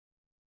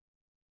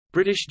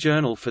British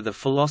Journal for the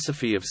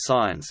Philosophy of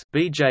Science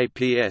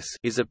 (BJPS)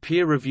 is a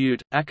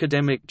peer-reviewed,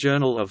 academic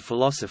journal of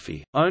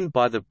philosophy, owned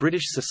by the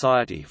British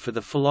Society for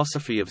the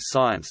Philosophy of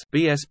Science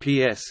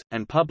 (BSPS),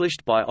 and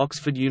published by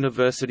Oxford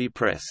University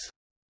Press.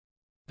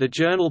 The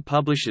journal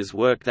publishes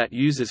work that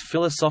uses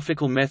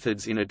philosophical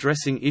methods in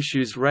addressing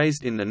issues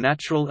raised in the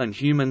natural and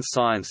human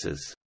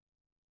sciences.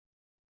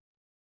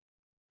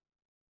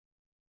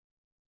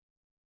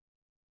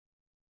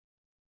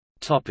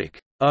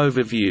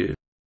 Overview.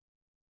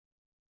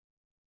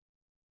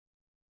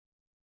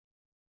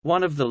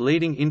 One of the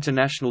leading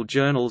international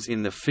journals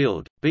in the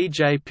field,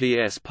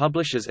 BJPS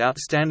publishes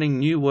outstanding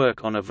new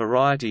work on a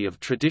variety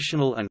of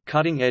traditional and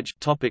cutting-edge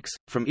topics,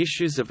 from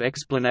issues of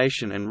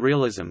explanation and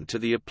realism to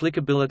the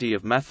applicability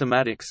of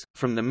mathematics,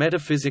 from the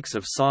metaphysics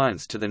of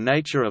science to the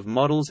nature of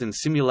models and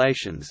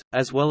simulations,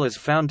 as well as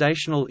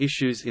foundational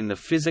issues in the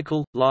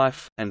physical,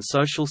 life, and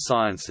social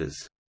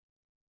sciences.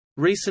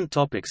 Recent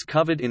topics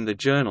covered in the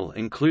journal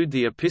include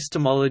the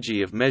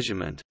epistemology of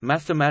measurement,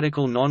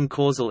 mathematical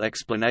non-causal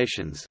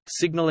explanations,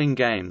 signaling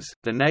games,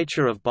 the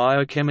nature of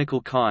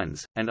biochemical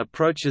kinds, and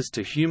approaches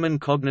to human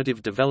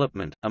cognitive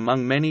development,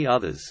 among many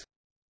others.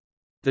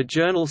 The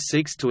journal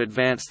seeks to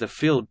advance the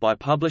field by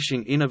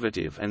publishing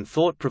innovative and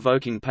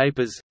thought-provoking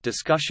papers,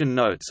 discussion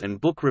notes,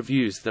 and book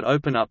reviews that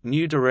open up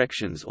new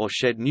directions or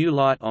shed new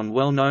light on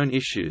well-known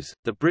issues.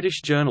 The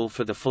British Journal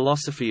for the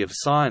Philosophy of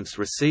Science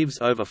receives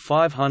over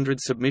 500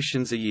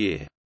 submissions a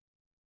year.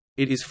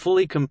 It is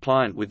fully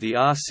compliant with the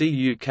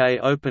RC UK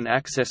Open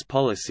Access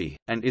Policy,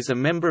 and is a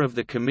member of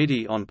the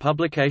Committee on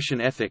Publication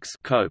Ethics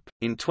 (COPE).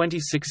 In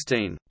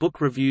 2016,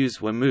 book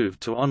reviews were moved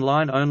to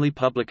online-only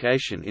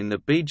publication in the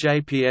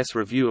BJPS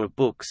Review of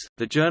Books.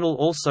 The journal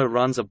also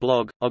runs a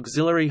blog,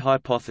 Auxiliary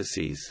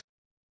Hypotheses.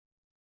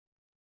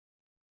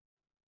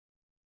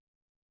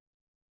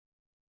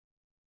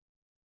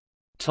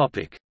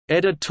 Topic: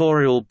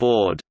 Editorial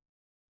Board.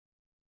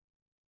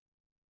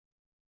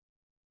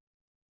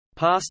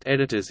 Past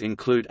editors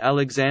include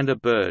Alexander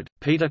Bird,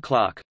 Peter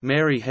Clark,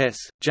 Mary Hess,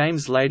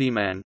 James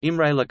Ladyman,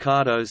 Imre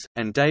Lakatos,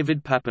 and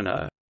David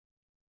Papineau.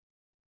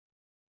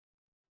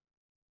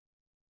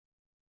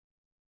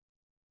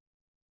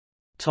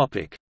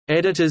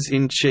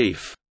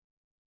 Editors-in-Chief.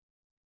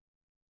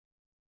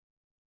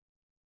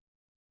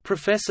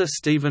 Professor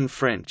Stephen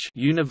French,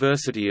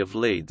 University of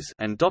Leeds,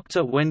 and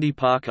Dr. Wendy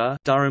Parker,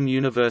 Durham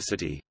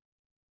University.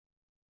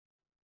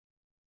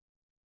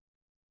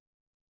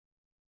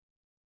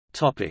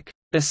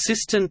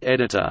 Assistant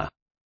editor.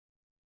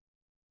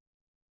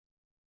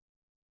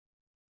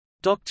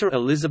 Dr.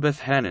 Elizabeth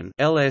Hannon,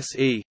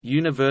 LSE,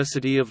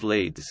 University of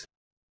Leeds.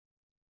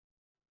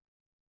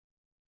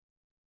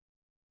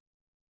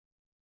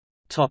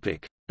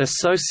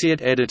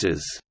 Associate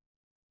editors.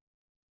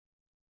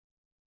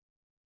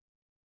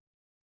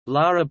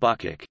 Lara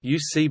Buckock,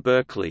 UC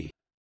Berkeley.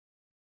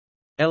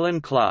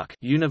 Ellen Clark,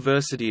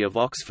 University of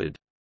Oxford.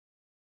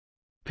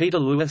 Peter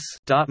Lewis,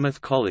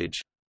 Dartmouth College.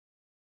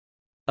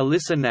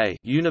 Alyssa Ney,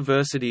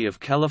 University of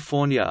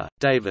California,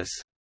 Davis.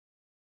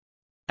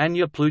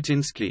 Anya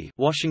Plutinsky,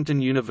 Washington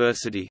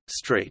University,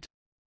 St.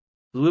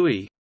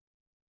 Louis.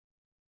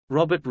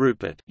 Robert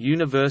Rupert,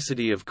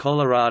 University of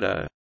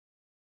Colorado.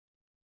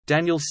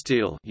 Daniel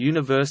Steele,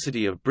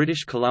 University of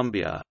British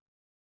Columbia.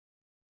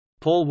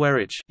 Paul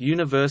Werich,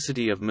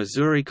 University of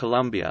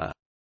Missouri-Columbia.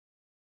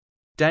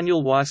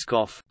 Daniel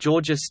Weisskopf,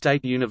 Georgia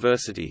State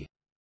University.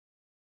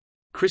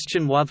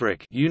 Christian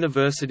Wutherick,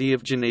 University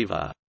of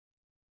Geneva.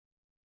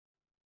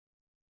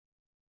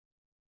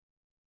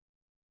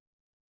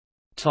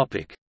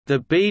 The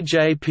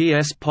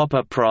BJPS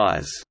Popper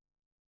Prize.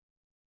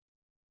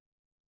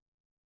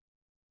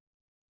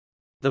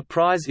 The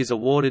prize is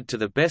awarded to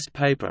the best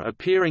paper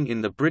appearing in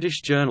the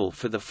British Journal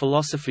for the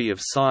Philosophy of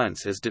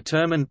Science as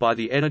determined by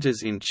the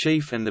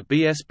Editors-in-Chief and the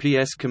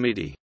BSPS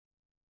Committee.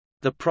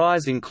 The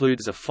prize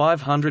includes a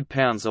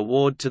 £500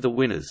 award to the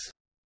winners.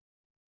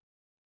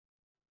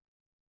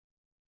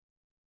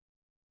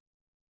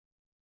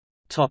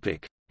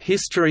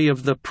 History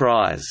of the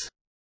prize.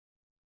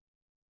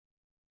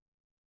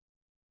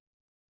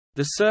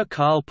 The Sir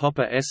Karl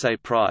Popper Essay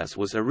Prize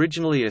was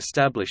originally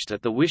established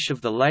at the wish of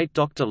the late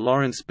Dr.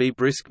 Lawrence B.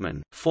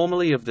 Briskman,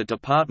 formerly of the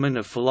Department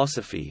of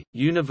Philosophy,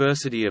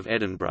 University of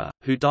Edinburgh,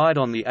 who died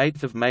on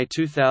 8 May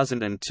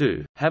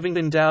 2002, having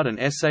endowed an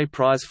essay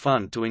prize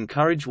fund to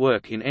encourage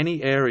work in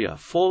any area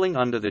falling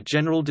under the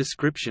general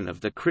description of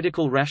the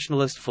critical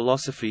rationalist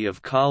philosophy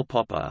of Karl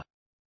Popper.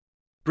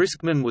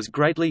 Briskman was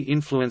greatly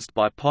influenced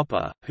by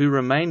Popper, who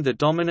remained the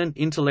dominant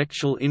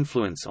intellectual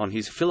influence on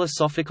his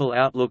philosophical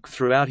outlook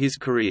throughout his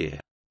career.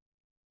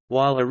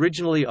 While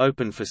originally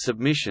open for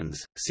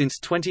submissions, since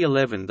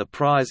 2011 the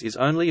prize is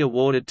only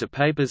awarded to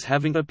papers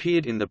having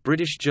appeared in the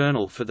British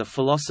Journal for the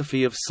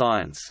Philosophy of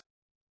Science.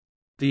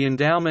 The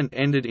endowment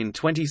ended in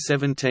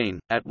 2017,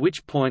 at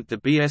which point the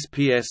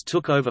BSPS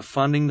took over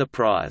funding the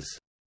prize.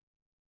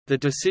 The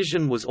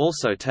decision was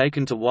also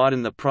taken to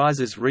widen the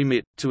prize's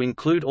remit, to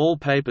include all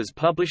papers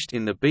published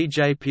in the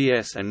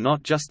BJPS and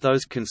not just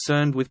those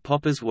concerned with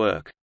Popper's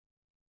work.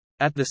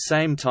 At the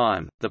same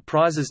time, the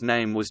prize's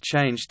name was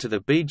changed to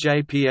the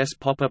BJPS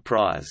Popper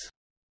Prize.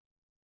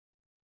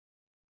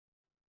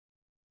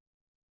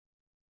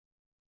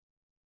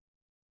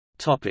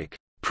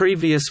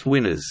 Previous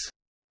winners.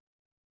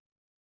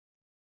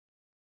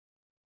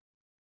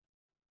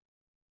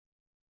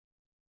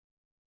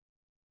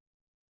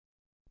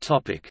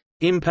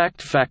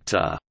 Impact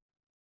factor.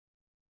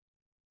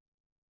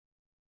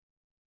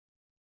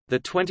 The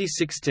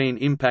 2016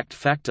 impact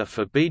factor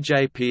for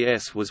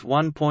BJPS was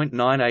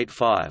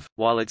 1.985,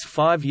 while its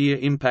 5-year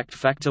impact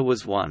factor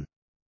was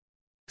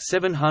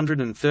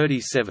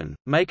 1.737,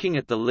 making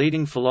it the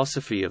leading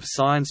philosophy of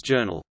science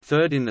journal,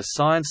 third in the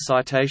Science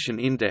Citation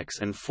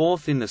Index and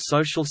fourth in the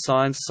Social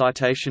Science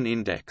Citation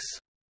Index.